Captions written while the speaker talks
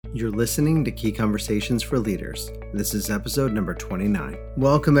You're listening to Key Conversations for Leaders. This is episode number 29.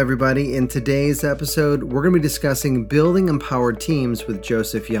 Welcome, everybody. In today's episode, we're going to be discussing building empowered teams with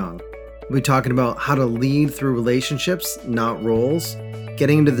Joseph Young. We'll be talking about how to lead through relationships, not roles,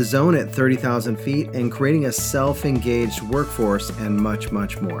 getting into the zone at 30,000 feet, and creating a self-engaged workforce, and much,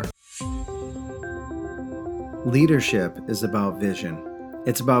 much more. Leadership is about vision.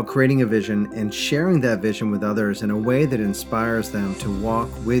 It's about creating a vision and sharing that vision with others in a way that inspires them to walk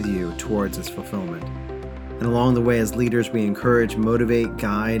with you towards its fulfillment. And along the way, as leaders, we encourage, motivate,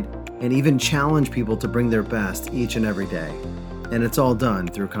 guide, and even challenge people to bring their best each and every day. And it's all done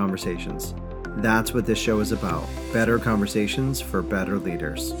through conversations. That's what this show is about. Better conversations for better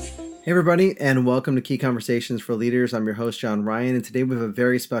leaders. Hey everybody, and welcome to Key Conversations for Leaders. I'm your host, John Ryan, and today we have a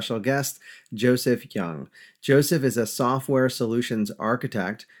very special guest, Joseph Young. Joseph is a software solutions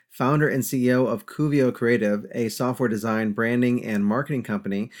architect, founder and CEO of Cuvio Creative, a software design, branding, and marketing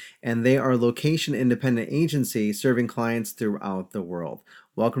company, and they are a location-independent agency serving clients throughout the world.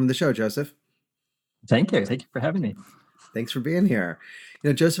 Welcome to the show, Joseph. Thank you. Thank you for having me. Thanks for being here.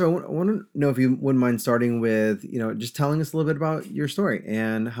 Joseph, I want to know if you wouldn't mind starting with, just telling us a little bit about your story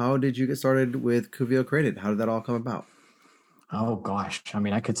and how did you get started with Cuvio Creative? How did that all come about? Oh gosh,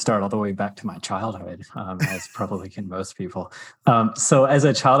 I could start all the way back to my childhood, as probably can most people. So as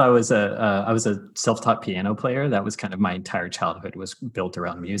a child, I was a self-taught piano player. That was kind of my entire childhood was built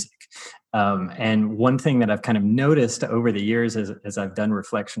around music. And one thing that I've kind of noticed over the years as I've done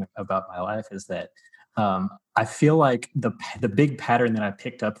reflection about my life is that I feel like the big pattern that I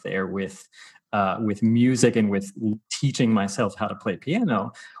picked up there with music and with teaching myself how to play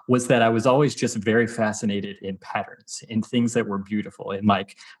piano was that I was always just very fascinated in patterns, in things that were beautiful, and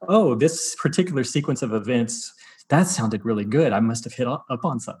like, oh, this particular sequence of events, that sounded really good. I must have hit up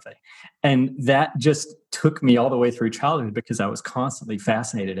on something. And that just took me all the way through childhood because I was constantly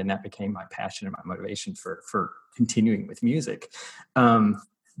fascinated, and that became my passion and my motivation for continuing with music.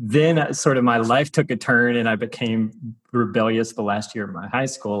 Then sort of my life took a turn and I became rebellious the last year of my high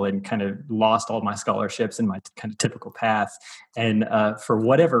school and kind of lost all my scholarships and my kind of typical path. And for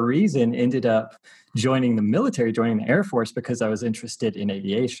whatever reason, ended up joining the military, joining the Air Force because I was interested in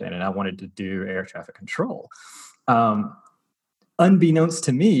aviation and I wanted to do air traffic control. Unbeknownst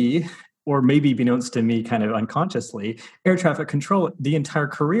to me, or maybe beknownst to me kind of unconsciously, air traffic control, the entire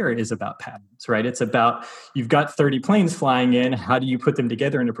career is about patterns, right? It's about, you've got 30 planes flying in, how do you put them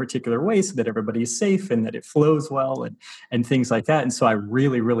together in a particular way so that everybody is safe and that it flows well and things like that. And so I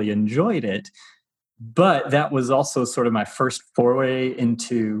really, really enjoyed it. But that was also sort of my first foray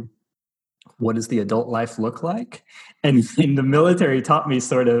into what does the adult life look like? And in the military taught me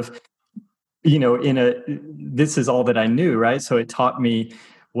sort of, this is all that I knew, right? So it taught me,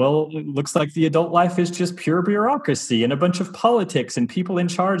 well, it looks like the adult life is just pure bureaucracy and a bunch of politics and people in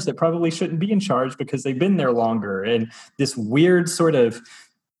charge that probably shouldn't be in charge because they've been there longer. And this weird sort of,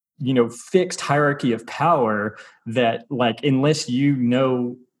 fixed hierarchy of power that, like, unless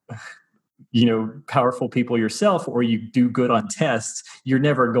powerful people yourself or you do good on tests, you're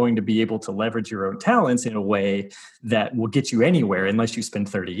never going to be able to leverage your own talents in a way that will get you anywhere unless you spend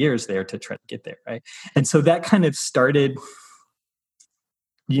 30 years there to try to get there, right? And so that kind of started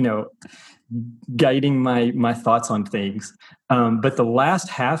guiding my thoughts on things. But the last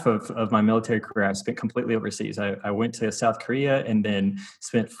half of my military career, I spent completely overseas. I went to South Korea and then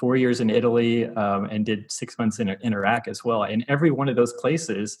spent 4 years in Italy and did 6 months in Iraq as well. And every one of those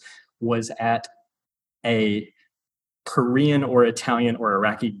places was at a Korean or Italian or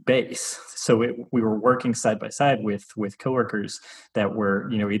Iraqi base. So we were working side by side with coworkers that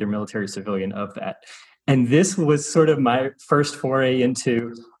were, either military or civilian of that. And this was sort of my first foray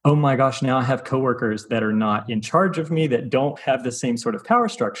into, oh my gosh, now I have coworkers that are not in charge of me, that don't have the same sort of power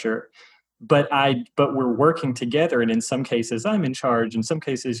structure, but we're working together. And in some cases I'm in charge, in some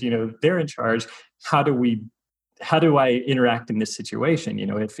cases, they're in charge. How do I interact in this situation?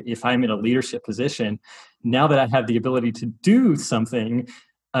 If I'm in a leadership position, now that I have the ability to do something,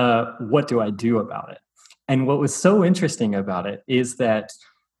 what do I do about it? And what was so interesting about it is that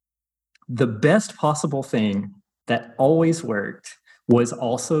the best possible thing that always worked was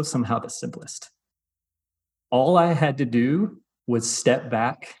also somehow the simplest. All I had to do was step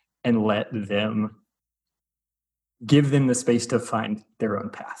back and give them the space to find their own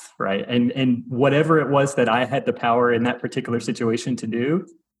path, right? And whatever it was that I had the power in that particular situation to do,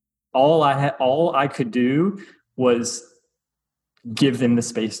 all I could do was give them the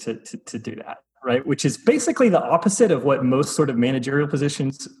space to do that. Right, which is basically the opposite of what most sort of managerial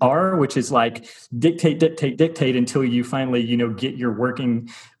positions are, which is like dictate until you finally, get your working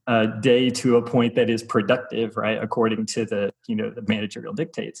day to a point that is productive, right, according to the the managerial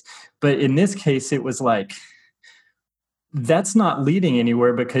dictates. But in this case, it was like, that's not leading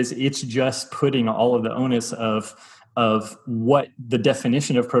anywhere, because it's just putting all of the onus of what the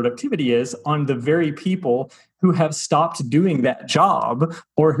definition of productivity is on the very people who have stopped doing that job,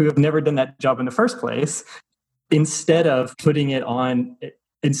 or who have never done that job in the first place, instead of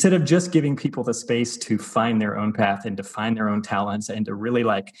just giving people the space to find their own path and to find their own talents and to really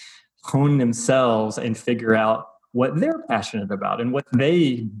like hone themselves and figure out what they're passionate about and what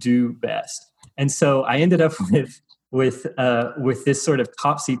they do best. And so I ended up with this sort of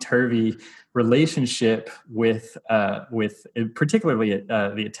topsy-turvy relationship with particularly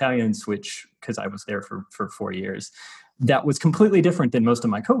the Italians, which, because I was there for 4 years, that was completely different than most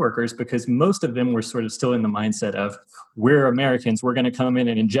of my coworkers, because most of them were sort of still in the mindset of, we're Americans, we're going to come in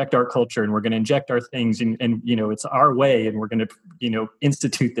and inject our culture, and we're going to inject our things, and it's our way, and we're going to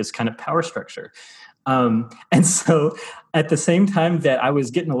institute this kind of power structure. And so at the same time that I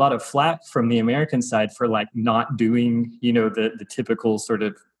was getting a lot of flack from the American side for like not doing, the typical sort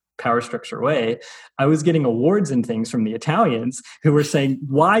of power structure way, I was getting awards and things from the Italians who were saying,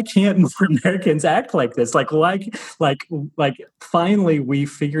 why can't more Americans act like this? Like finally we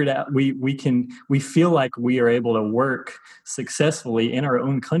figured out we feel like we are able to work successfully in our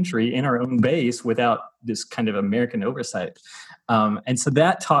own country, in our own base, without this kind of American oversight. And so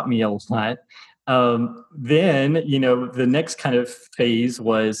that taught me a lot. Then, the next kind of phase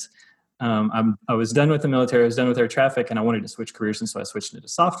was, I was done with the military, I was done with air traffic, and I wanted to switch careers. And so I switched into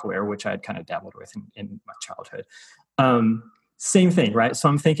software, which I had kind of dabbled with in my childhood. Same thing, right? So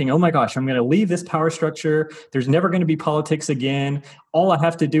I'm thinking, oh my gosh, I'm going to leave this power structure. There's never going to be politics again. All I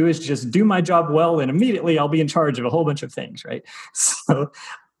have to do is just do my job well, and immediately I'll be in charge of a whole bunch of things, right? So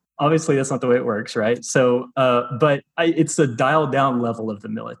obviously that's not the way it works, right? So, but it's a dialed down level of the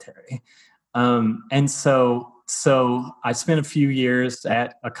military. And so I spent a few years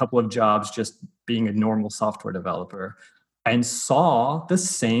at a couple of jobs just being a normal software developer, and saw the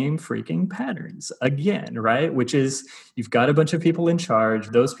same freaking patterns again, right? Which is, you've got a bunch of people in charge.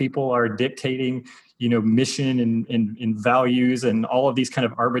 Those people are dictating, mission and values and all of these kind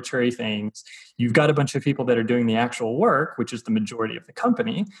of arbitrary things. You've got a bunch of people that are doing the actual work, which is the majority of the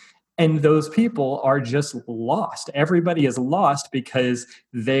company. And those people are just lost. Everybody is lost because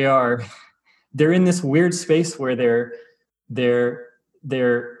they're in this weird space where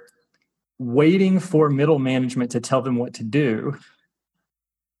they're waiting for middle management to tell them what to do,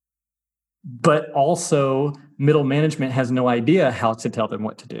 but also middle management has no idea how to tell them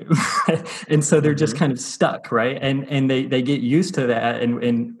what to do. And so they're just kind of stuck, right? And they get used to that.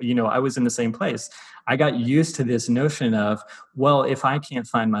 And I was in the same place. I got used to this notion of, well, if I can't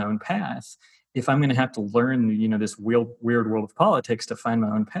find my own path, if I'm going to have to learn, this weird world of politics to find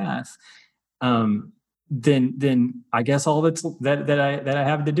my own path, then I guess all that I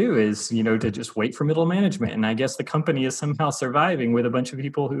have to do is, to just wait for middle management. And I guess the company is somehow surviving with a bunch of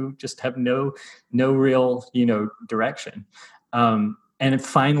people who just have no real, direction. And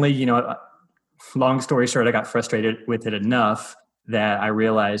finally, long story short, I got frustrated with it enough that I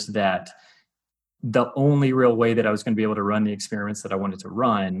realized that the only real way that I was going to be able to run the experiments that I wanted to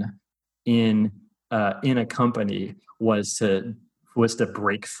run in a company was to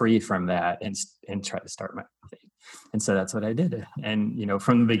break free from that and try to start my own thing. And so that's what I did. And,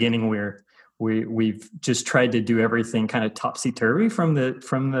 from the beginning, we've just tried to do everything kind of topsy-turvy from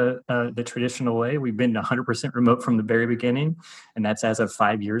the traditional way. We've been 100% remote from the very beginning. And that's as of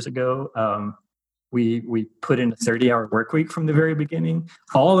 5 years ago. We put in a 30-hour work week from the very beginning.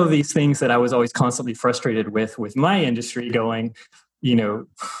 All of these things that I was always constantly frustrated with my industry going,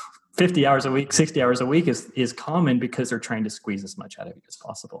 50 hours a week, 60 hours a week is common because they're trying to squeeze as much out of you as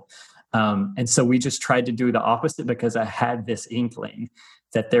possible. And so we just tried to do the opposite, because I had this inkling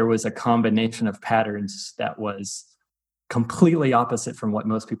that there was a combination of patterns that was completely opposite from what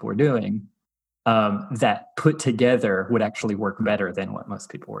most people were doing, that put together would actually work better than what most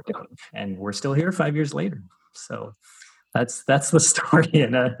people were doing. And we're still here 5 years later. So that's the story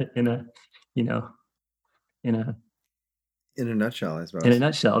in a nutshell, I suppose. In a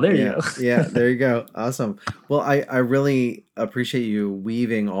nutshell. There you go. Yeah, there you go. Awesome. Well, I really appreciate you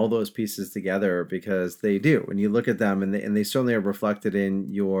weaving all those pieces together, because they do. When you look at them, and they certainly are reflected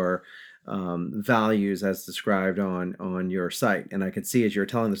in your values as described on your site. And I could see, as you're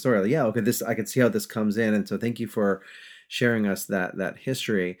telling the story, like, yeah, okay, I could see how this comes in. And so thank you for sharing us that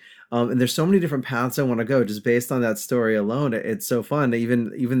history. And there's so many different paths I want to go just based on that story alone. It's so fun.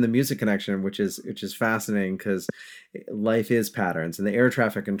 Even the music connection, which is fascinating, because life is patterns, and the air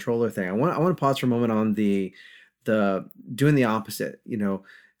traffic controller thing. I want to pause for a moment on the doing the opposite.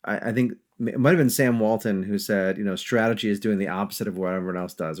 I think it might have been Sam Walton who said, strategy is doing the opposite of what everyone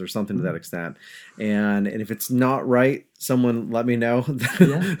else does, or something to that extent. And if it's not right, someone let me know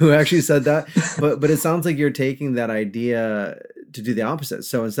Yeah. who actually said that. But it sounds like you're taking that idea to do the opposite.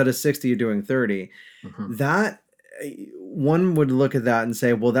 So instead of 60, you're doing 30. Mhm. That one would look at that and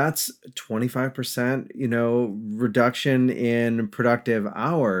say, well, that's 25%, reduction in productive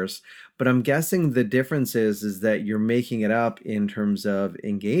hours. But I'm guessing the difference is that you're making it up in terms of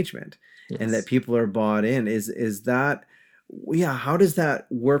engagement, and that Yes. people are bought in. Is that, yeah, how does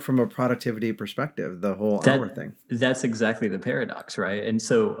that work from a productivity perspective, the whole hour That thing? that's exactly the paradox, right? And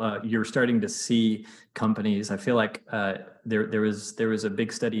so you're starting to see companies. I feel like there was a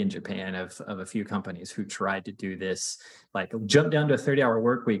big study in Japan of a few companies who tried to do this, like jump down to a 30-hour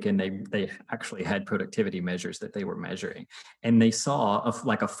work week, and they actually had productivity measures that they were measuring, and they saw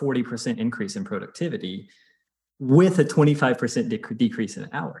like a 40% increase in productivity with a 25% decrease in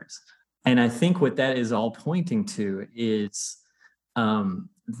hours. And I think what that is all pointing to is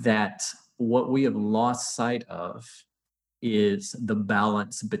that what we have lost sight of is the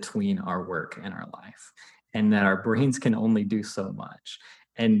balance between our work and our life, and that our brains can only do so much.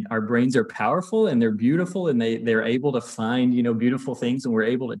 And our brains are powerful and they're beautiful, and they're able to find beautiful things, and we're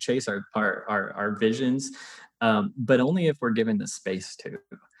able to chase our visions, but only if we're given the space to.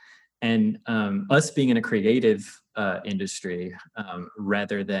 And us being in a creative industry,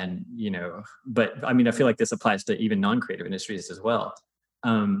 rather than but I mean, I feel like this applies to even non-creative industries as well.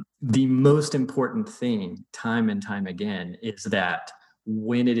 The most important thing, time and time again, is that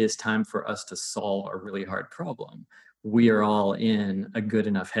when it is time for us to solve a really hard problem, we are all in a good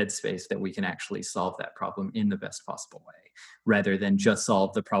enough headspace that we can actually solve that problem in the best possible way, rather than just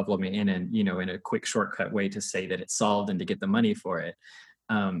solve the problem in a quick shortcut way to say that it's solved and to get the money for it.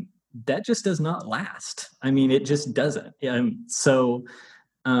 That just does not last. I mean, it just doesn't. So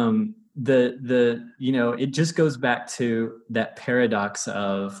it just goes back to that paradox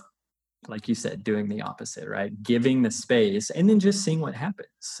of, like you said, doing the opposite, right? Giving the space and then just seeing what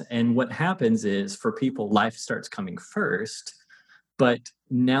happens. And what happens is, for people, life starts coming first. But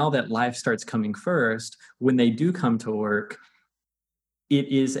now that life starts coming first, when they do come to work, it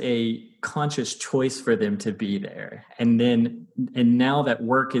is a conscious choice for them to be there. And now that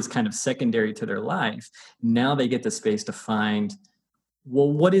work is kind of secondary to their life, now they get the space to find, well,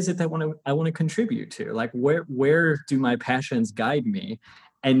 what is it that I want to contribute to? Like, where do my passions guide me?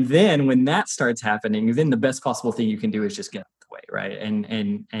 And then when that starts happening, then the best possible thing you can do is just get out of the way, right?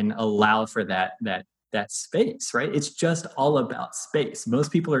 And allow for that space, right? It's just all about space.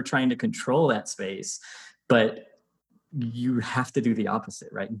 Most people are trying to control that space, but you have to do the opposite,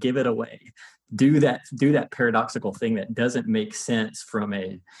 right? Give it away. Do that paradoxical thing that doesn't make sense from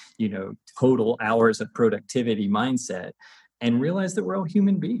a total hours of productivity mindset, and realize that we're all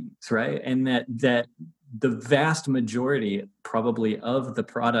human beings, right? And that the vast majority probably of the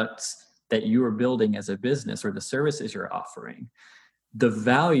products that you are building as a business, or the services you're offering, the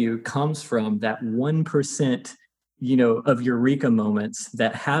value comes from that 1%, of eureka moments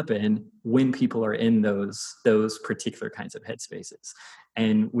that happen when people are in those particular kinds of headspaces.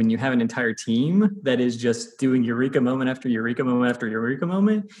 And when you have an entire team that is just doing eureka moment after eureka moment after eureka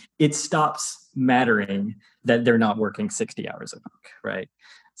moment, it stops mattering that they're not working 60 hours a week, right?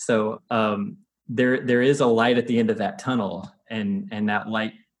 So there is a light at the end of that tunnel, and that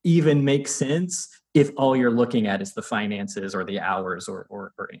light even makes sense if all you're looking at is the finances or the hours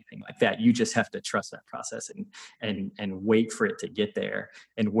or anything like that. You just have to trust that process and wait for it to get there,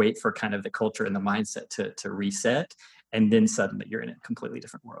 and wait for kind of the culture and the mindset to reset. And then suddenly you're in a completely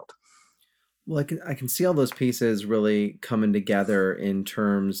different world. Well, I can see all those pieces really coming together in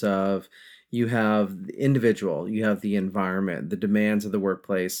terms of, you have the individual, you have the environment, the demands of the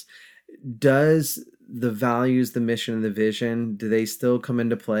workplace. Does the values, the mission, and the vision, do they still come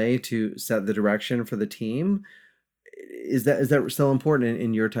into play to set the direction for the team? Is that still important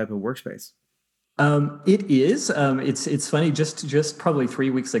in your type of workspace? It is. It's funny. Just probably 3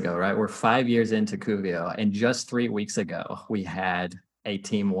 weeks ago, right? We're 5 years into Kuvio, and just 3 weeks ago, we had a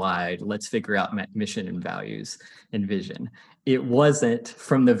team-wide, let's figure out mission and values and vision. It wasn't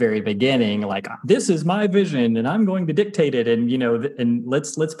from the very beginning like, this is my vision and I'm going to dictate it, and and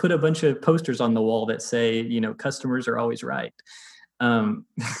let's put a bunch of posters on the wall that say, customers are always right. Um,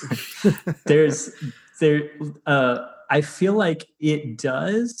 there's there. I feel like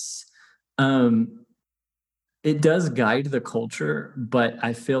um, it does guide the culture, but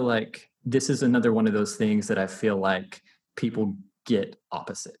I feel like this is another one of those things that I feel like people get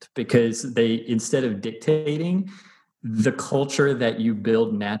opposite, because they, instead of dictating, the culture that you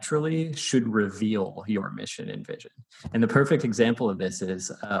build naturally should reveal your mission and vision. And the perfect example of this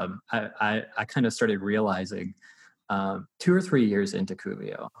is I kind of started realizing 2 or 3 years into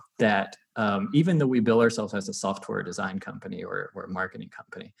Cuvio that even though we bill ourselves as a software design company or a marketing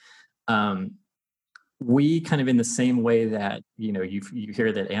company, we kind of, in the same way that, you know, you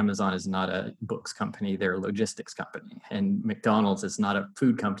hear that Amazon is not a books company, they're a logistics company, and McDonald's is not a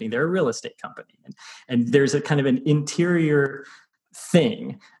food company, they're a real estate company. And there's a kind of an interior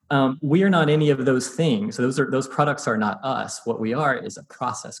thing. We are not any of those things. Those products are not us. What we are is a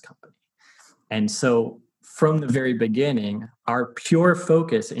process company. And so from the very beginning, our pure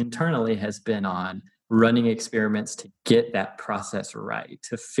focus internally has been on running experiments to get that process right,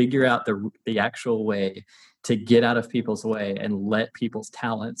 to figure out the actual way to get out of people's way and let people's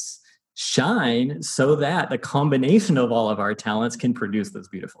talents shine so that the combination of all of our talents can produce those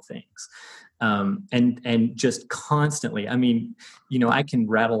beautiful things. And just constantly, I mean, you know, I can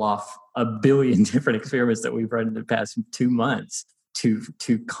rattle off a billion different experiments that we've run in the past 2 months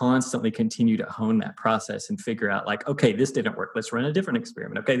to constantly continue to hone that process and figure out, like, okay, this didn't work, let's run a different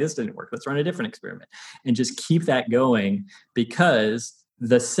experiment. Okay, this didn't work, let's run a different experiment. And just keep that going, because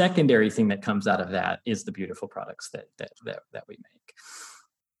the secondary thing that comes out of that is the beautiful products that we make.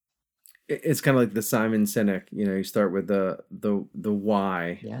 It's kind of like the Simon Sinek, you know, you start with the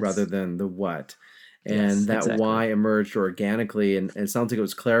why, yes, rather than the what. And yes, that exactly. Why emerged organically, and it sounds like it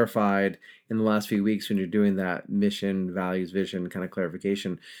was clarified in the last few weeks when you're doing that mission, values, vision kind of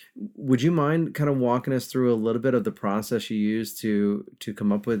clarification. Would you mind kind of walking us through a little bit of the process you used to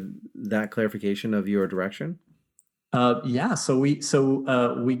come up with that clarification of your direction? Yeah. So we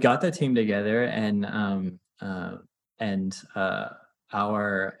got the team together, and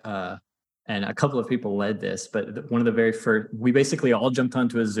and a couple of people led this, but one of the very first, we basically all jumped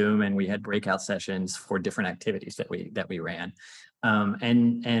onto a Zoom and we had breakout sessions for different activities that we ran. For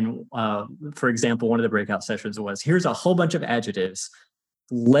example, one of the breakout sessions was, here's a whole bunch of adjectives.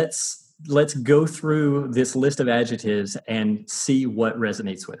 Let's go through this list of adjectives and see what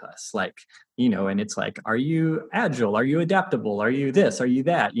resonates with us. Like, you know, and it's like, are you agile? Are you adaptable? Are you this? Are you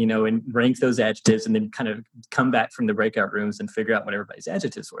that? You know, and rank those adjectives and then kind of come back from the breakout rooms and figure out what everybody's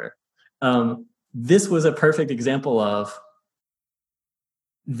adjectives were. This was a perfect example of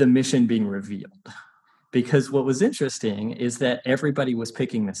the mission being revealed, because what was interesting is that everybody was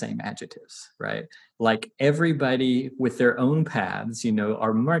picking the same adjectives, right? Like, everybody with their own paths, you know,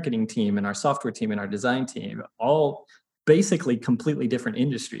 our marketing team and our software team and our design team, all basically completely different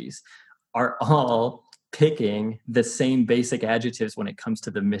industries, are all picking the same basic adjectives when it comes to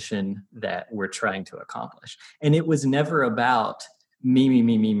the mission that we're trying to accomplish. And it was never about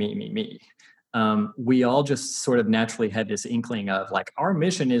me. We all just sort of naturally had this inkling of, like, our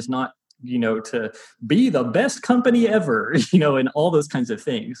mission is not, you know, to be the best company ever, you know, and all those kinds of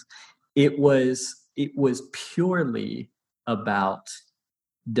things. It was purely about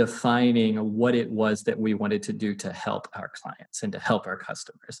defining what it was that we wanted to do to help our clients and to help our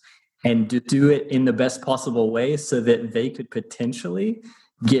customers, and to do it in the best possible way so that they could potentially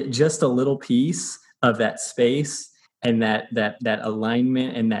get just a little piece of that space and that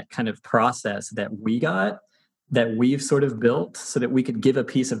alignment and that kind of process that we've sort of built, so that we could give a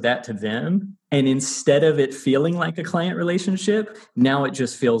piece of that to them. And instead of it feeling like a client relationship, now it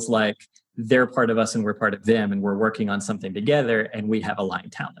just feels like they're part of us and we're part of them, and we're working on something together, and we have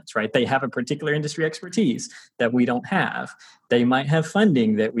aligned talents, right? They have a particular industry expertise that we don't have. They might have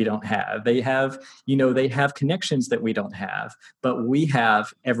funding that we don't have. They have connections that we don't have, but we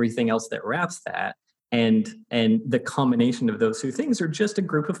have everything else that wraps that. And the combination of those two things are just a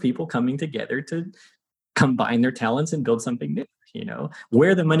group of people coming together to combine their talents and build something new. You know,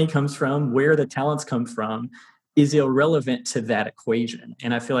 where the money comes from, where the talents come from, is irrelevant to that equation.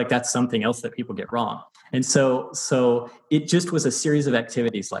 And I feel like that's something else that people get wrong. And so it just was a series of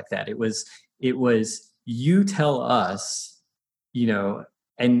activities like that. It was you tell us, you know,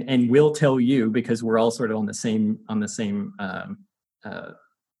 and we'll tell you, because we're all sort of on the same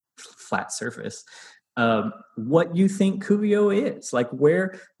flat surface. What you think Cuvio is, like,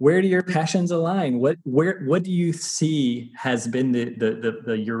 where do your passions align? What do you see has been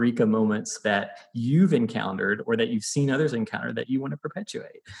the eureka moments that you've encountered or that you've seen others encounter that you want to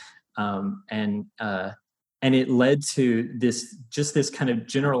perpetuate? And it led to this kind of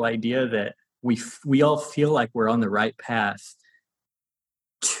general idea that we all feel like we're on the right path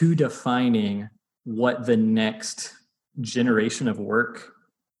to defining what the next generation of work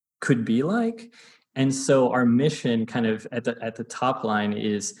could be like. And so our mission, kind of at the top line,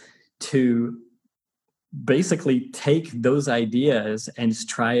 is to basically take those ideas and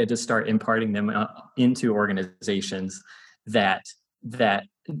try to start imparting them into organizations that that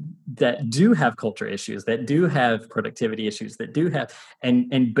that do have culture issues, that do have productivity issues, that do have,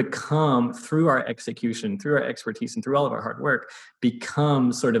 and become, through our execution, through our expertise, and through all of our hard work,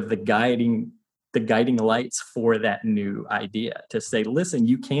 become sort of the guiding lights for that new idea, to say, listen,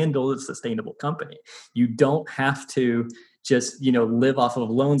 you can build a sustainable company. You don't have to just live off of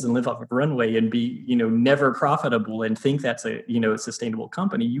loans and live off of runway and be never profitable and think that's a sustainable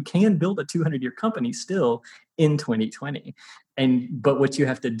company. You can build a 200-year company still in 2020. But what you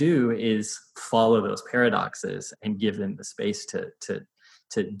have to do is follow those paradoxes and give them the space to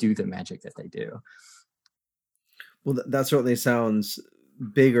do the magic that they do. Well, that certainly sounds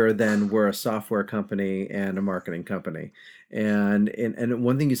bigger than we're a software company and a marketing company. And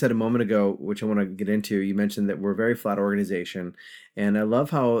one thing you said a moment ago, which I want to get into, you mentioned that we're a very flat organization. And I love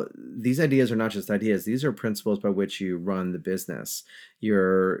how these ideas are not just ideas. These are principles by which you run the business.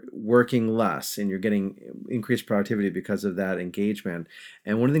 You're working less and you're getting increased productivity because of that engagement.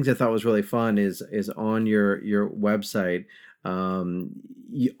 And one of the things I thought was really fun is on your website, on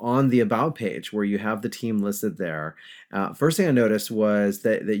the About page where you have the team listed there. First thing I noticed was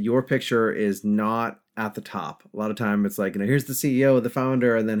that your picture is not at the top. A lot of time it's like, here's the CEO, the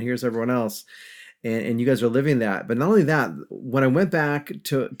founder, and then here's everyone else. And you guys are living that. But not only that, when I went back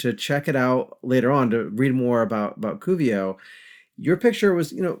to check it out later on to read more about Quvio, your picture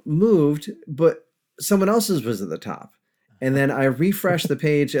was, moved, but someone else's was at the top. And then I refreshed the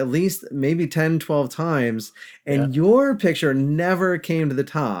page at least maybe 10, 12 times, and your picture never came to the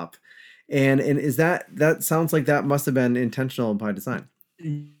top. And is that sounds like that must have been intentional by design.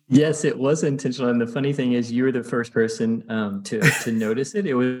 Yes, it was intentional. And the funny thing is, you were the first person to notice it.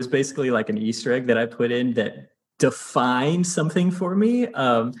 It was basically like an Easter egg that I put in that defined something for me.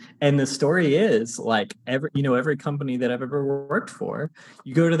 And the story is, like, every company that I've ever worked for,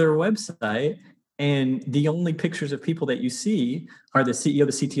 you go to their website, and the only pictures of people that you see are the CEO,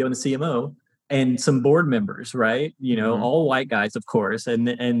 the CTO, and the CMO, and some board members, right? All white guys, of course.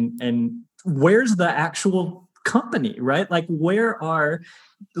 And where's the actual company, right? Like,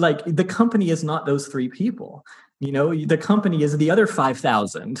 the company is not those three people. The company is the other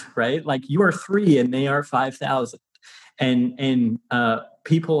 5,000, right? Like, you are 3 and they are 5,000. And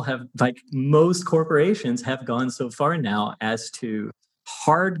people have, like, most corporations have gone so far now as to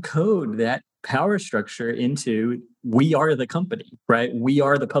hard code that power structure into, we are the company, right? We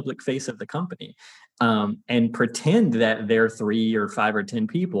are the public face of the company, and pretend that their 3 or 5 or 10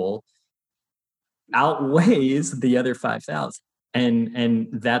 people outweighs the other 5,000. And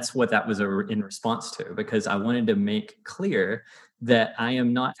that's what that was in response to, because I wanted to make clear that I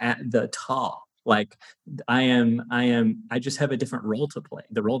am not at the top. Like, I just have a different role to play.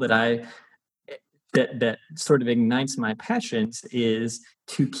 The role that sort of ignites my passions is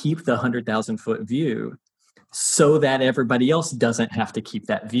to keep the 100,000-foot view, so that everybody else doesn't have to keep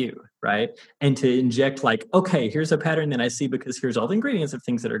that view, right? And to inject, like, okay, here's a pattern that I see because here's all the ingredients of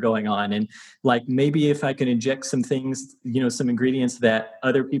things that are going on. And, like, maybe if I can inject some things, some ingredients that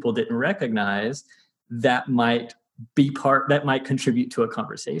other people didn't recognize, that might contribute to a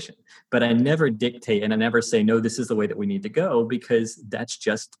conversation. But I never dictate, and I never say, no, this is the way that we need to go, because that's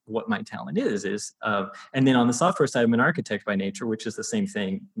just what my talent is. And then on the software side, I'm an architect by nature, which is the same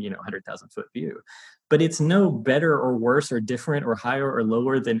thing, 100,000-foot view. But it's no better or worse or different or higher or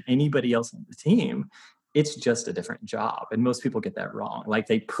lower than anybody else on the team. It's just a different job. And most people get that wrong. Like,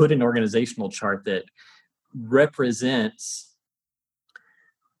 they put an organizational chart that represents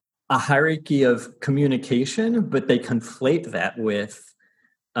a hierarchy of communication, but they conflate that with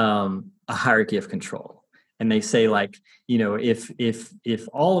a hierarchy of control. And they say, like, if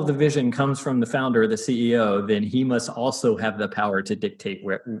all of the vision comes from the founder or the CEO, then he must also have the power to dictate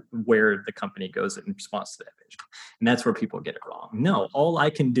where the company goes in response to that vision. And that's where people get it wrong. No, all I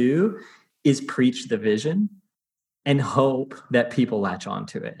can do is preach the vision and hope that people latch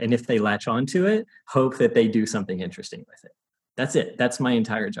onto it. And if they latch onto it, hope that they do something interesting with it. That's it. That's my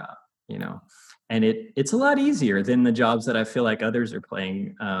entire job, and it's a lot easier than the jobs that I feel like others are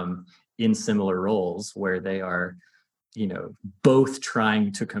playing in similar roles, where they are, both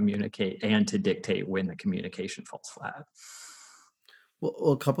trying to communicate and to dictate when the communication falls flat.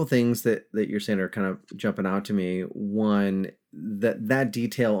 Well, a couple things that you're saying are kind of jumping out to me. One, that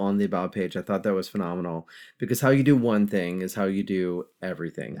detail on the About page, I thought that was phenomenal, because how you do one thing is how you do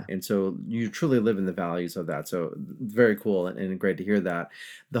everything. Yeah. And so you truly live in the values of that. So very cool and great to hear that.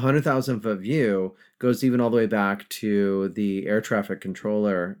 The 100,000-foot view goes even all the way back to the air traffic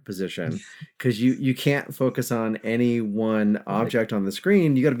controller position, because you can't focus on any one object on the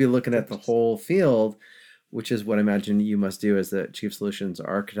screen. You got to be looking at the whole field. which is what I imagine you must do as the chief solutions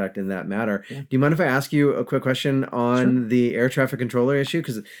architect in that matter. Yeah. Do you mind if I ask you a quick question on the air traffic controller issue?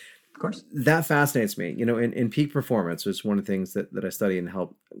 Because Of course. that fascinates me. In peak performance, which is one of the things that I study and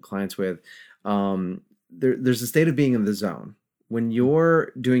help clients with, there's a state of being in the zone. When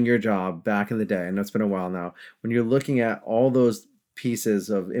you're doing your job back in the day, and that's been a while now, when you're looking at all those pieces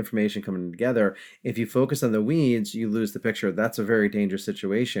of information coming together, if you focus on the weeds, you lose the picture. That's a very dangerous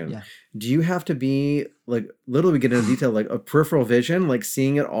situation. Yeah. Do you have to be like, literally get into detail, like a peripheral vision, like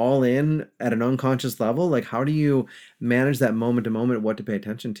seeing it all in at an unconscious level? Like, how do you manage that moment to moment, what to pay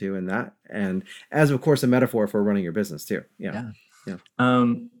attention to in that? And as of course, a metaphor for running your business too. Yeah.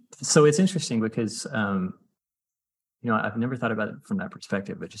 So it's interesting because, I've never thought about it from that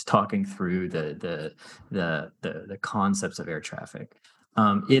perspective, but just talking through the concepts of air traffic,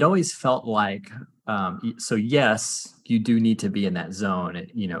 it always felt like, so yes, you do need to be in that zone,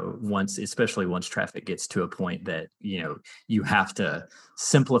 especially once traffic gets to a point that, you have to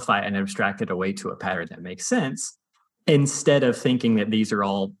simplify and abstract it away to a pattern that makes sense, instead of thinking that these are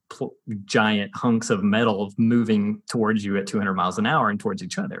all giant hunks of metal moving towards you at 200 miles an hour and towards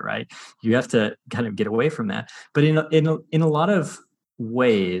each other, right? You have to kind of get away from that. But in a lot of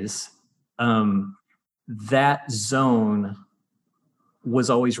ways, that zone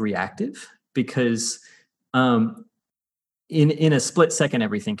was always reactive because in a split second,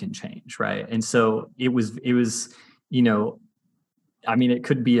 everything can change, right? And so it was, it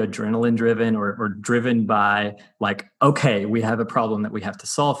could be adrenaline driven or driven by like, okay, we have a problem that we have to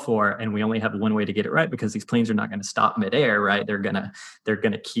solve for, and we only have one way to get it right because these planes are not going to stop midair, right? They're gonna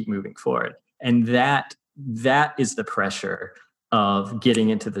keep moving forward, and that is the pressure of getting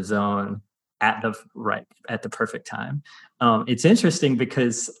into the zone at the perfect time. It's interesting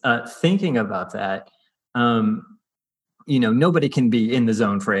because thinking about that. Nobody can be in the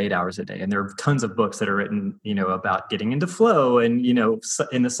zone for 8 hours a day. And there are tons of books that are written, about getting into flow and,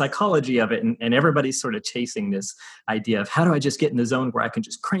 in the psychology of it. And everybody's sort of chasing this idea of how do I just get in the zone where I can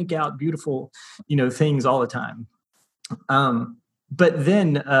just crank out beautiful, things all the time. But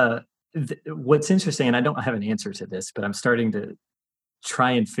then what's interesting, and I don't have an answer to this, but I'm starting to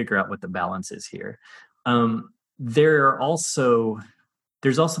try and figure out what the balance is here.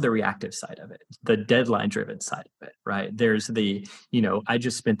 There's also the reactive side of it, the deadline-driven side of it, right? There's the, I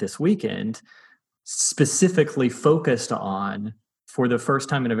just spent this weekend specifically focused on, for the first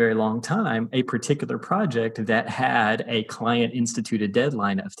time in a very long time, a particular project that had a client-instituted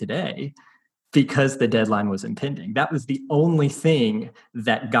deadline of today because the deadline was impending. That was the only thing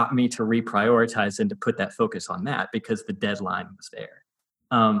that got me to reprioritize and to put that focus on that because the deadline was there.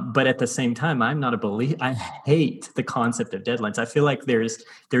 But at the same time, I'm not a believer. I hate the concept of deadlines. I feel like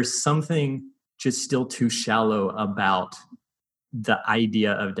there's something just still too shallow about the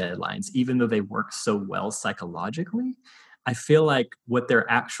idea of deadlines, even though they work so well psychologically. I feel like what they're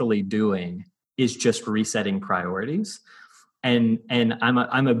actually doing is just resetting priorities. And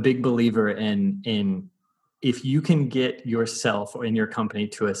I'm a big believer in if you can get yourself or in your company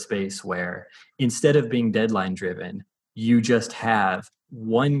to a space where instead of being deadline driven, you just have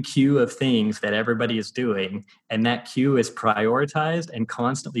one queue of things that everybody is doing, and that queue is prioritized and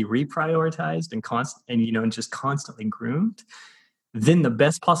constantly reprioritized and just constantly groomed, then the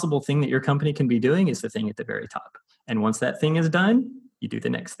best possible thing that your company can be doing is the thing at the very top. And once that thing is done, you do the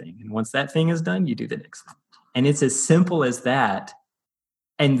next thing. And once that thing is done, you do the next thing. And it's as simple as that.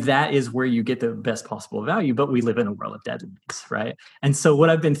 And that is where you get the best possible value. But we live in a world of deadlines, right? And so what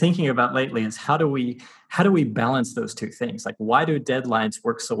I've been thinking about lately is how do we balance those two things? Like, why do deadlines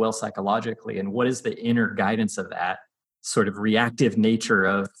work so well psychologically? And what is the inner guidance of that sort of reactive nature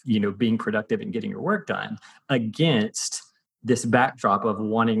of, being productive and getting your work done against this backdrop of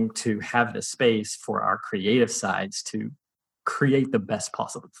wanting to have the space for our creative sides to create the best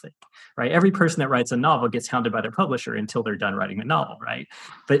possible thing, right? Every person that writes a novel gets hounded by their publisher until they're done writing the novel, right?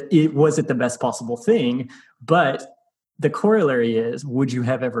 But it wasn't the best possible thing. But the corollary is, would you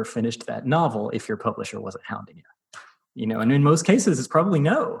have ever finished that novel if your publisher wasn't hounding you? And in most cases, it's probably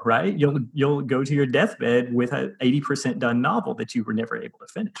no, right? You'll go to your deathbed with an 80% done novel that you were never able to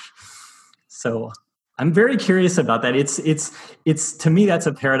finish. So I'm very curious about that. It's to me, that's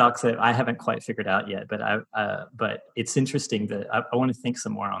a paradox that I haven't quite figured out yet. But it's interesting that I want to think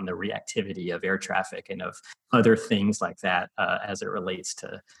some more on the reactivity of air traffic and of other things like that as it relates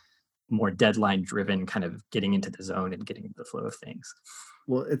to more deadline-driven kind of getting into the zone and getting into the flow of things.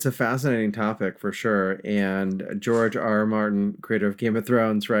 Well, it's a fascinating topic for sure. And George R. Martin, creator of Game of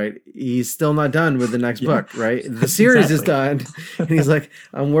Thrones, right? He's still not done with the next book, right? The series is done. And he's like,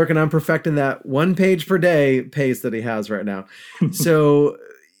 I'm working on perfecting that 1 page per day pace that he has right now. So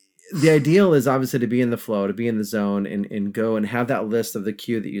the ideal is obviously to be in the flow, to be in the zone, and go and have that list of the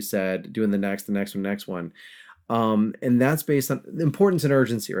cue that you said, doing the next one. And that's based on importance and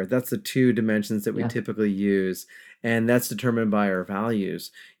urgency, right? That's the two dimensions that we Yeah. typically use, and that's determined by our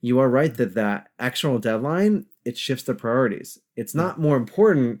values. You are right that that external deadline, it shifts the priorities. It's Yeah. not more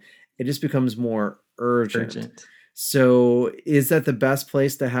important, it just becomes more urgent. Urgent. So is that the best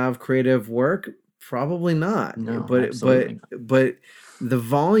place to have creative work? Probably not. No, But absolutely not. the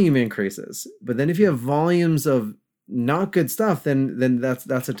volume increases. But then if you have volumes of not good stuff, then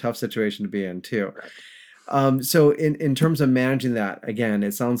that's a tough situation to be in too. Right. So in terms of managing that, again,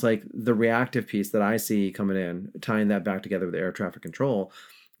 it sounds like the reactive piece that I see coming in, tying that back together with air traffic control,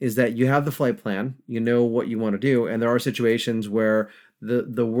 is that you have the flight plan, you know what you want to do, and there are situations where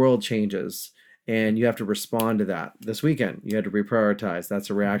the world changes and you have to respond to that. This weekend, you had to reprioritize. That's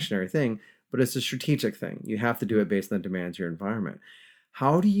a reactionary thing, but it's a strategic thing. You have to do it based on the demands of your environment.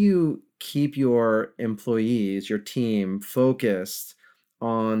 How do you keep your employees, your team, focused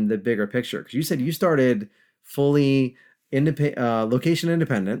on the bigger picture? Because you said you started fully independent, location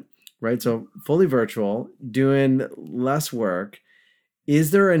independent, right? So fully virtual, doing less work.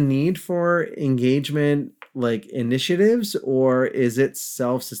 Is there a need for engagement like initiatives, or is it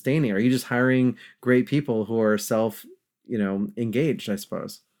self-sustaining? Are you just hiring great people who are engaged, I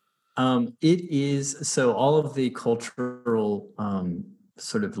suppose? It is so all of the cultural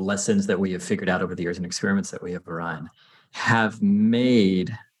sort of lessons that we have figured out over the years and experiments that we have run have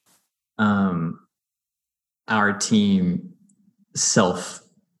made our team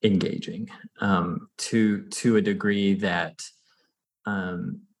self-engaging to a degree that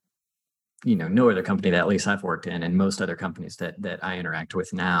no other company that at least I've worked in, and most other companies that I interact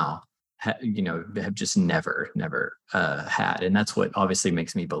with now, have just never had. And that's what obviously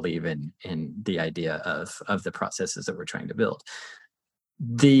makes me believe in the idea of the processes that we're trying to build.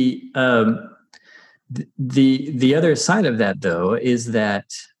 The other side of that, though, is that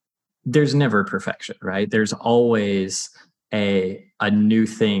there's never perfection, right? There's always a new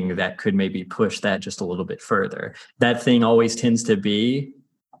thing that could maybe push that just a little bit further. That thing always tends to be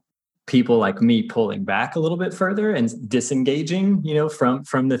people like me pulling back a little bit further and disengaging,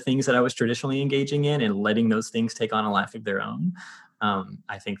 from the things that I was traditionally engaging in and letting those things take on a life of their own.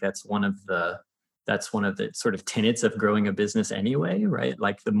 I think that's one of the sort of tenets of growing a business anyway, right?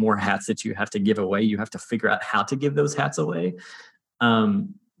 Like the more hats that you have to give away, you have to figure out how to give those hats away.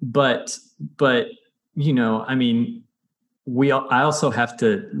 But I mean, I also have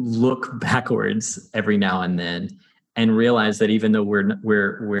to look backwards every now and then and realize that even though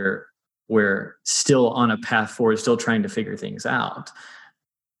we're still on a path forward, still trying to figure things out.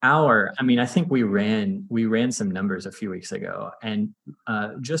 I think we ran some numbers a few weeks ago, and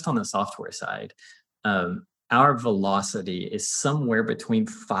just on the software side, our velocity is somewhere between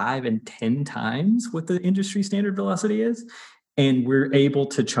 5 and 10 times what the industry standard velocity is, and we're able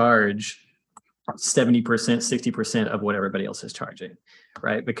to charge 70%, 60% of what everybody else is charging,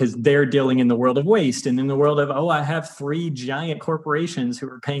 right? Because they're dealing in the world of waste and in the world of, I have 3 giant corporations who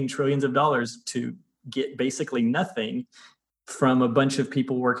are paying trillions of dollars to get basically nothing from a bunch of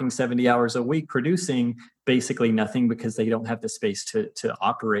people working 70 hours a week producing basically nothing because they don't have the space to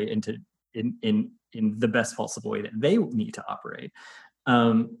operate in the best possible way that they need to operate.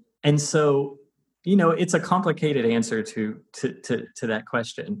 And so, it's a complicated answer to that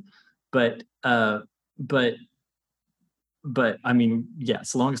question. But I mean,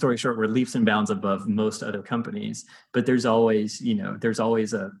 yes, long story short, we're leaps and bounds above most other companies, but there's always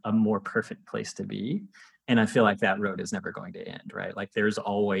a more perfect place to be. And I feel like that road is never going to end, right? Like there's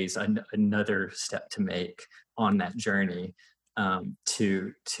always another step to make on that journey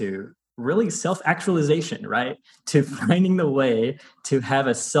to really self-actualization, right? To finding the way to have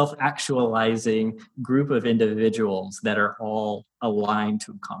a self-actualizing group of individuals that are all aligned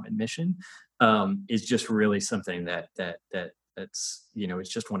to a common mission is just really something that's it's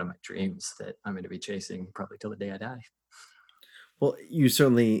just one of my dreams that I'm going to be chasing probably till the day I die. Well, you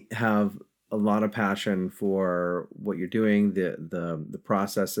certainly have a lot of passion for what you're doing, the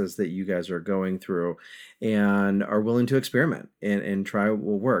processes that you guys are going through, and are willing to experiment and try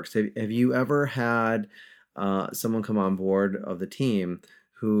what works. Have you ever had someone come on board of the team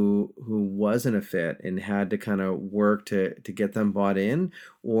who wasn't a fit and had to kind of work to get them bought in,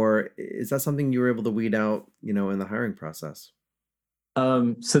 or is that something you were able to weed out, in the hiring process?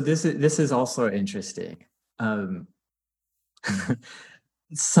 So this is also interesting.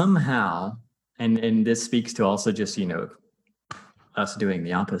 Somehow, and this speaks to also just us doing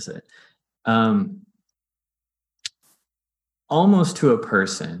the opposite. Almost to a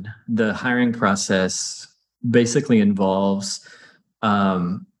person, the hiring process basically involves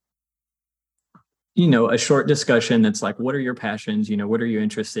a short discussion that's like, what are your passions? What are you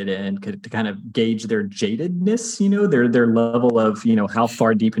interested in? To kind of gauge their jadedness, their level of, how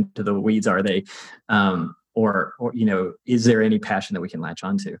far deep into the weeds are they? Or, is there any passion that we can latch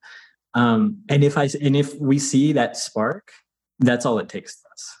onto? And if we see that spark, that's all it takes to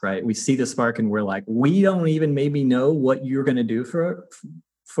us, right? We see the spark and we're like, we don't even maybe know what you're going to do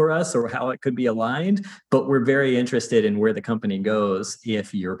for us or how it could be aligned, but we're very interested in where the company goes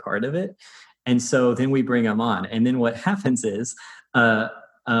if you're part of it. And so then we bring them on. And then what happens is,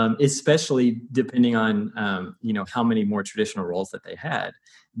 especially depending on, how many more traditional roles that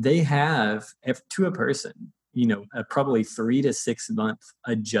they have to a person, a probably 3 to 6 month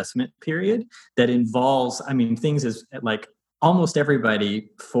adjustment period that involves, things as like almost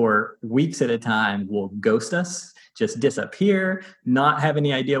everybody for weeks at a time will ghost us, just disappear, not have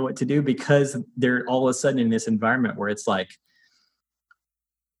any idea what to do because they're all of a sudden in this environment where it's like,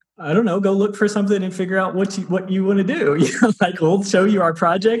 I don't know, go look for something and figure out what you want to do. Like we'll show you our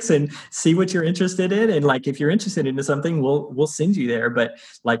projects and see what you're interested in. And like, if you're interested into something, we'll send you there, but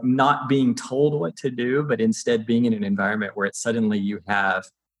like not being told what to do, but instead being in an environment where it's suddenly you have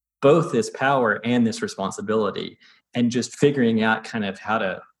both this power and this responsibility, and just figuring out kind of how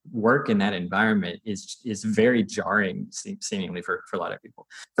to work in that environment is very jarring seemingly for a lot of people.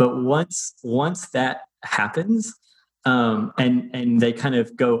 But once that happens, and they kind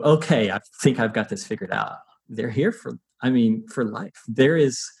of go, okay, I think I've got this figured out. They're here for life. There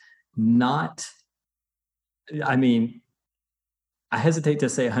is not, I hesitate to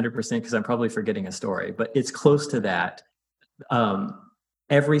say 100% because I'm probably forgetting a story, but it's close to that.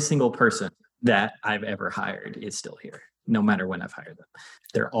 Every single person that I've ever hired is still here, no matter when I've hired them.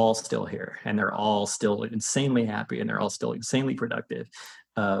 They're all still here, and they're all still insanely happy, and they're all still insanely productive.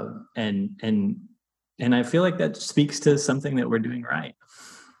 And I feel like that speaks to something that we're doing right.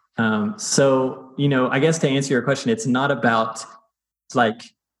 So, I guess to answer your question, it's not about like,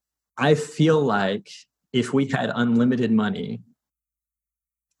 I feel like if we had unlimited money,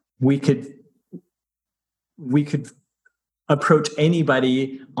 we could approach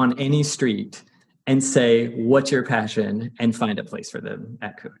anybody on any street and say, what's your passion? And find a place for them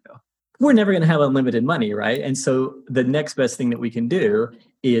at Kudo. We're never going to have unlimited money, right? And so the next best thing that we can do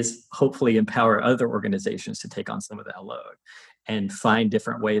is hopefully empower other organizations to take on some of that load and find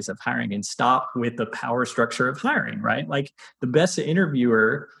different ways of hiring and stop with the power structure of hiring, right? Like the best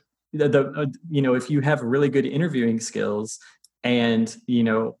interviewer, if you have really good interviewing skills and,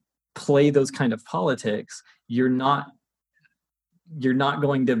 play those kind of politics, you're not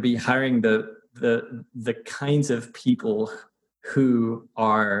going to be hiring the kinds of people who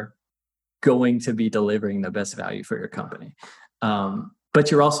are going to be delivering the best value for your company.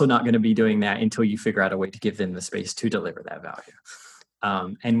 But you're also not going to be doing that until you figure out a way to give them the space to deliver that value.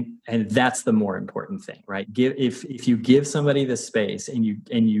 And that's the more important thing, right? If you give somebody the space and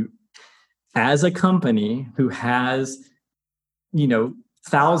you as a company who has,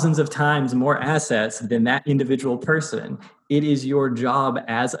 thousands of times more assets than that individual person, it is your job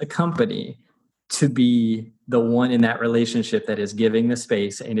as a company to be the one in that relationship that is giving the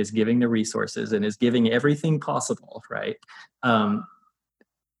space and is giving the resources and is giving everything possible, right?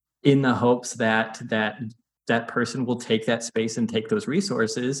 In the hopes that person will take that space and take those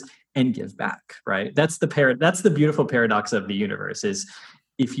resources and give back, right? That's the beautiful paradox of the universe is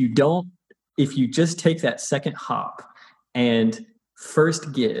if you just take that second hop and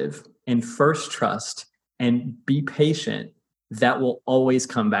first give and first trust and be patient, that will always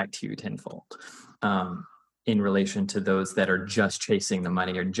come back to you tenfold. In relation to those that are just chasing the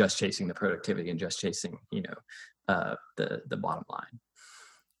money or just chasing the productivity and just chasing, the bottom line.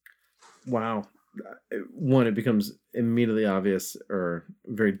 Wow. One, it becomes immediately obvious or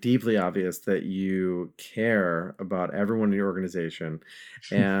very deeply obvious that you care about everyone in your organization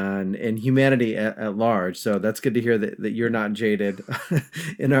and humanity at large. So that's good to hear that you're not jaded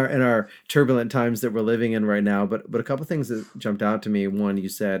in our turbulent times that we're living in right now. But a couple things that jumped out to me. One, you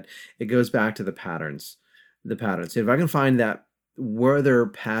said it goes back to the patterns. If I can find that where they're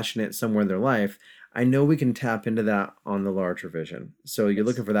passionate somewhere in their life, I know we can tap into that on the larger vision. So you're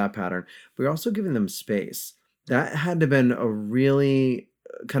looking for that pattern, but you're also giving them space. That had to have been a really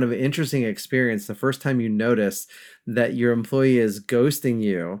kind of interesting experience the first time you notice that your employee is ghosting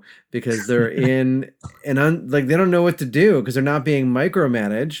you because they're like they don't know what to do because they're not being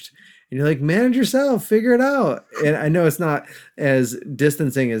micromanaged. And you're like, manage yourself, figure it out. And I know it's not as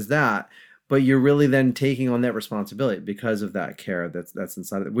distancing as that, but you're really then taking on that responsibility because of that care that's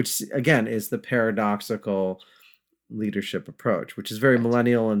inside of it, which again is the paradoxical leadership approach, which is very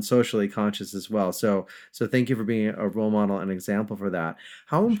millennial and socially conscious as well. So thank you for being a role model and example for that.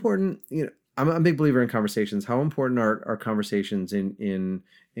 How important, I'm a big believer in conversations. How important are conversations in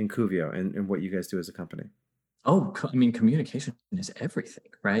Cuvio and what you guys do as a company? Oh, I mean, communication is everything,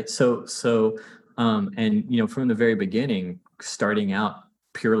 right? And from the very beginning, starting out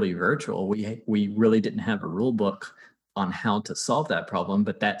purely virtual, we really didn't have a rule book on how to solve that problem,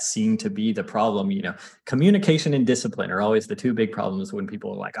 but that seemed to be the problem. Communication and discipline are always the two big problems when people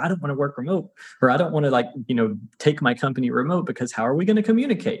are like, I don't want to work remote, or I don't want to take my company remote, because how are we going to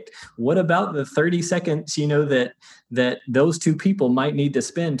communicate? What about the 30 seconds, that those two people might need to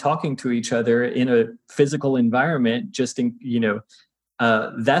spend talking to each other in a physical environment,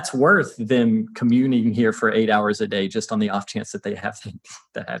 that's worth them communing here for 8 hours a day, just on the off chance that they have to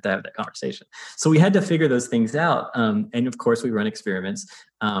have that conversation. So we had to figure those things out. And of course we run experiments.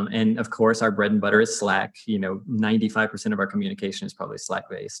 And of course our bread and butter is Slack. 95% of our communication is probably Slack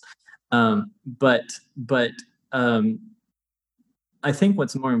based. But I think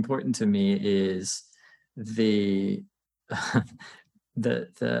what's more important to me is the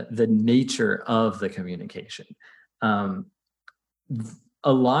the nature of the communication.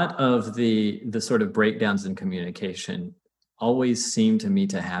 A lot of the sort of breakdowns in communication always seem to me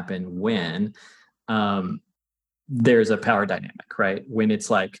to happen when there's a power dynamic, right? When it's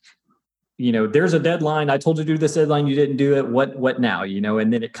like, there's a deadline. I told you to do this deadline. You didn't do it. What now?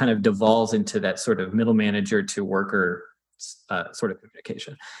 And then it kind of devolves into that sort of middle manager to worker sort of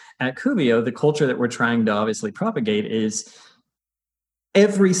communication. At Cuvio, the culture that we're trying to obviously propagate is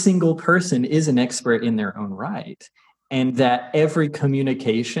every single person is an expert in their own right. And that every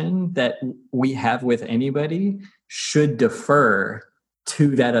communication that we have with anybody should defer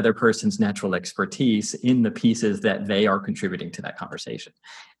to that other person's natural expertise in the pieces that they are contributing to that conversation.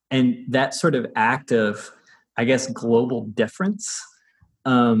 And that sort of act of, I guess, global deference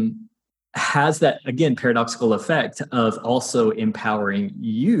has that, again, paradoxical effect of also empowering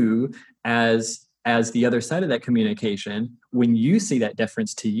you as the other side of that communication. When you see that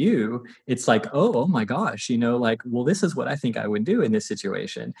deference to you, it's like, oh my gosh, well, this is what I think I would do in this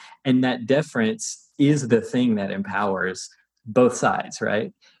situation. And that deference is the thing that empowers both sides,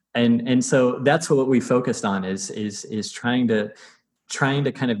 right? And so that's what we focused on is trying to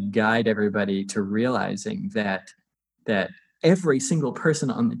kind of guide everybody to realizing that every single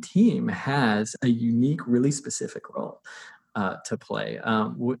person on the team has a unique, really specific role to play.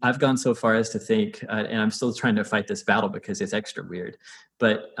 I've gone so far as to think, and I'm still trying to fight this battle because it's extra weird,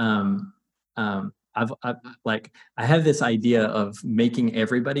 but I have this idea of making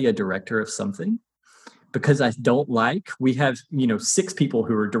everybody a director of something, because I don't we have, 6 people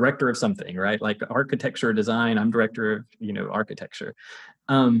who are director of something, right? Like architecture, design, I'm director of, architecture.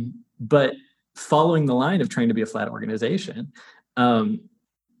 But following the line of trying to be a flat organization,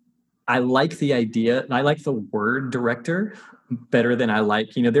 I like the idea, I like the word director better than I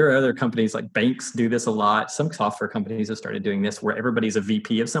like, there are other companies like banks do this a lot. Some software companies have started doing this where everybody's a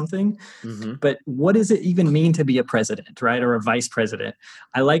VP of something. Mm-hmm. But what does it even mean to be a president, right? Or a vice president?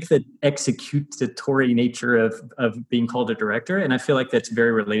 I like the executory nature of being called a director. And I feel like that's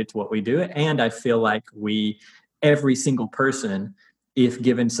very related to what we do. And I feel like every single person, if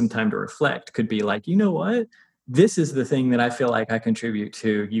given some time to reflect, could be like, you know what? This is the thing that I feel like I contribute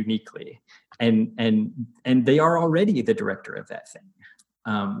to uniquely. And they are already the director of that thing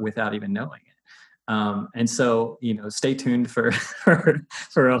without even knowing it. And so, stay tuned for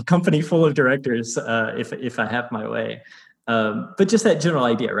a company full of directors if I have my way. But just that general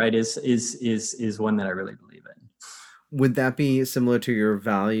idea, right, is one that I really believe in. Would that be similar to your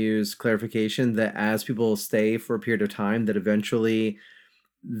values clarification, that as people stay for a period of time, that eventually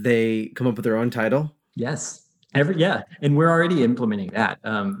they come up with their own title? Yes. And we're already implementing that.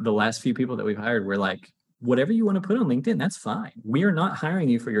 The last few people that we've hired, we're like, whatever you want to put on LinkedIn, that's fine. We are not hiring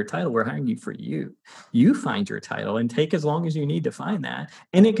you for your title. We're hiring you for you. You find your title and take as long as you need to find that.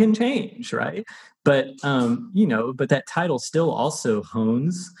 And it can change, right? But, but that title still also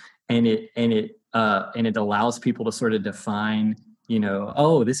hones and it allows people to sort of define,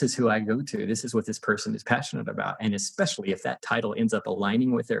 oh, this is who I go to. This is what this person is passionate about. And especially if that title ends up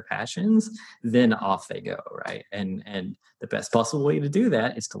aligning with their passions, then off they go, right? And the best possible way to do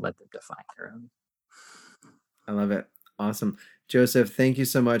that is to let them define their own. I love it. Awesome. Joseph, thank you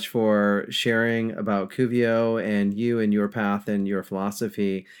so much for sharing about Cuvio and you and your path and your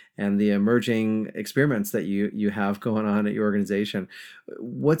philosophy and the emerging experiments that you have going on at your organization.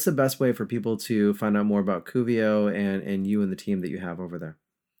 What's the best way for people to find out more about Cuvio and you and the team that you have over there?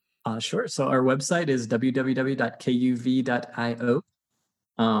 Sure. So our website is www.kuv.io.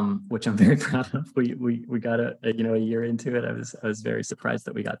 which I'm very proud of. We got a year into it. I was very surprised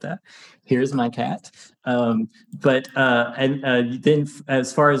that we got that. Here's my cat. Then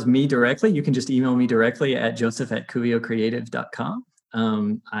as far as me directly, you can just email me directly at joseph@cuviocreative.com.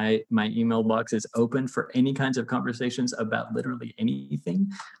 My email box is open for any kinds of conversations about literally anything.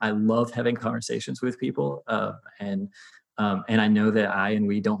 I love having conversations with people, and I know that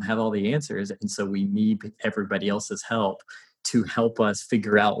we don't have all the answers, and so we need everybody else's help to help us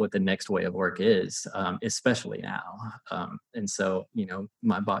figure out what the next way of work is, especially now. And so,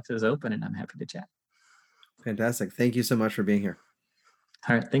 my box is open and I'm happy to chat. Fantastic. Thank you so much for being here.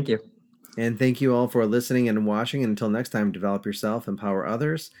 All right. Thank you. And thank you all for listening and watching. And until next time, develop yourself, empower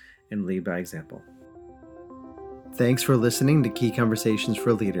others, and lead by example. Thanks for listening to Key Conversations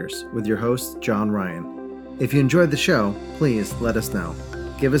for Leaders with your host, John Ryan. If you enjoyed the show, please let us know.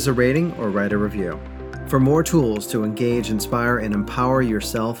 Give us a rating or write a review. For more tools to engage, inspire, and empower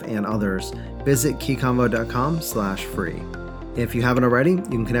yourself and others, visit keyconvo.com/free. If you haven't already, you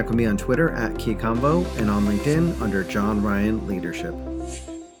can connect with me on Twitter @keyconvo and on LinkedIn under John Ryan Leadership.